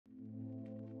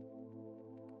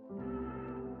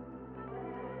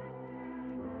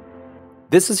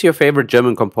This is your favorite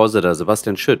German compositor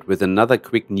Sebastian Schütt with another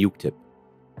quick Nuke tip.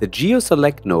 The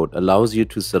GeoSelect node allows you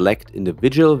to select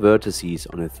individual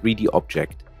vertices on a 3D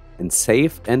object and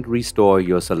save and restore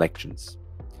your selections.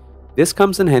 This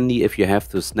comes in handy if you have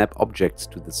to snap objects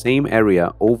to the same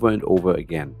area over and over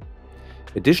again.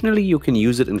 Additionally, you can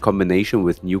use it in combination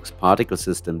with Nuke's particle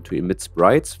system to emit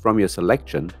sprites from your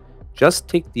selection. Just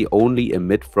tick the Only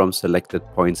Emit from Selected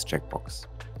Points checkbox.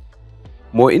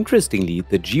 More interestingly,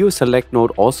 the GeoSelect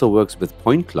node also works with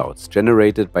point clouds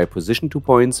generated by position to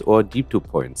points or deep to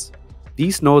points.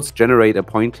 These nodes generate a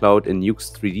point cloud in Nuke's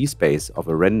 3D space of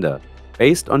a render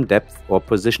based on depth or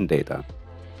position data.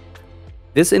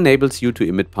 This enables you to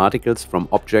emit particles from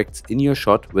objects in your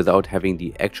shot without having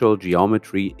the actual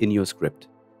geometry in your script.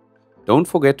 Don't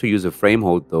forget to use a frame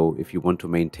hold though if you want to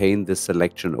maintain this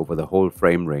selection over the whole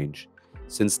frame range,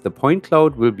 since the point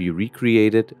cloud will be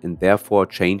recreated and therefore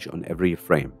change on every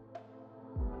frame.